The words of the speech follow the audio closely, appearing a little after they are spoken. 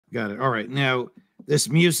Got it. All right. Now, this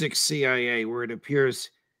music CIA, where it appears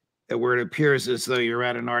as though you're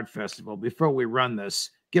at an art festival. Before we run this,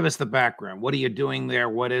 give us the background. What are you doing there?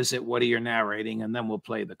 What is it? What are you narrating? And then we'll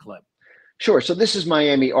play the clip. Sure. So this is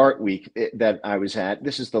Miami Art Week that I was at.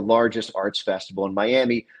 This is the largest arts festival in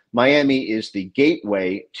Miami. Miami is the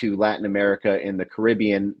gateway to Latin America and the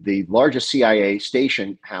Caribbean. The largest CIA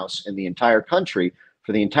station house in the entire country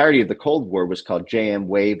for the entirety of the Cold War was called JM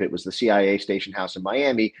Wave. It was the CIA station house in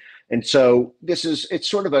Miami. And so it's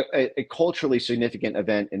sort of a culturally significant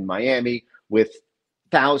event in Miami with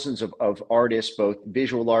thousands of artists, both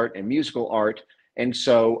visual art and musical art. And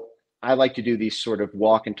so I like to do these sort of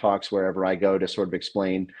walk and talks wherever I go to sort of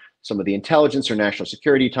explain some of the intelligence or national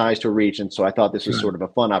security ties to a region. So I thought this was sort of a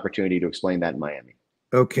fun opportunity to explain that in Miami.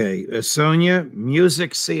 Okay. Sonia,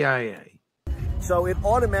 music CIA. So it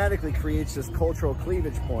automatically creates this cultural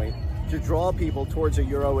cleavage point to draw people towards a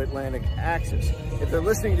Euro-Atlantic axis. If they're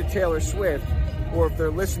listening to Taylor Swift or if they're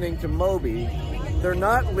listening to Moby, they're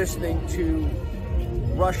not listening to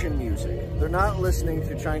Russian music. They're not listening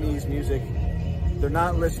to Chinese music. They're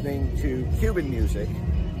not listening to Cuban music,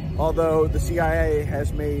 although the CIA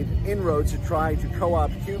has made inroads to try to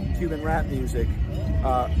co-opt Cuban rap music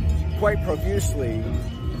quite profusely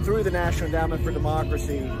through the National Endowment for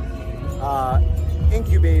Democracy,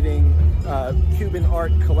 incubating Cuban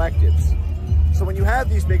art collectives. So when you have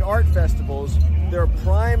these big art festivals, they're a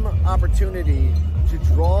prime opportunity to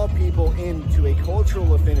draw people into a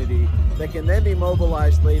cultural affinity that can then be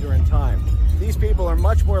mobilized later in time. These people are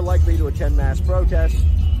much more likely to attend mass protests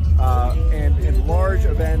and large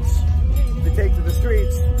events to take to the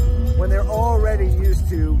streets when they're already used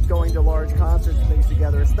to going to large concerts and things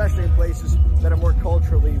together, especially in places that are more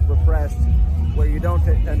culturally repressed, where you don't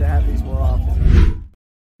tend to have these more often.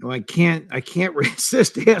 Well, I can't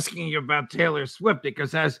resist asking you about Taylor Swift,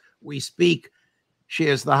 because as we speak, she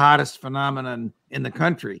is the hottest phenomenon in the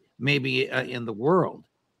country, maybe in the world.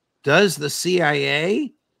 Does the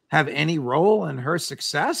CIA have any role in her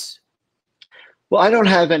success? Well, I don't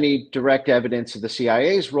have any direct evidence of the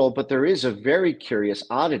CIA's role, but there is a very curious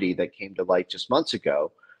oddity that came to light just months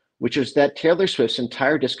ago, which is that Taylor Swift's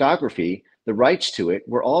entire discography, the rights to it,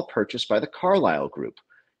 were all purchased by the Carlyle Group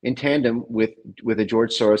in tandem with a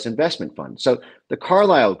George Soros investment fund. So the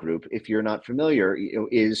Carlyle Group, if you're not familiar,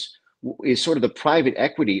 is sort of the private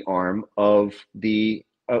equity arm of the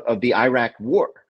Iraq war.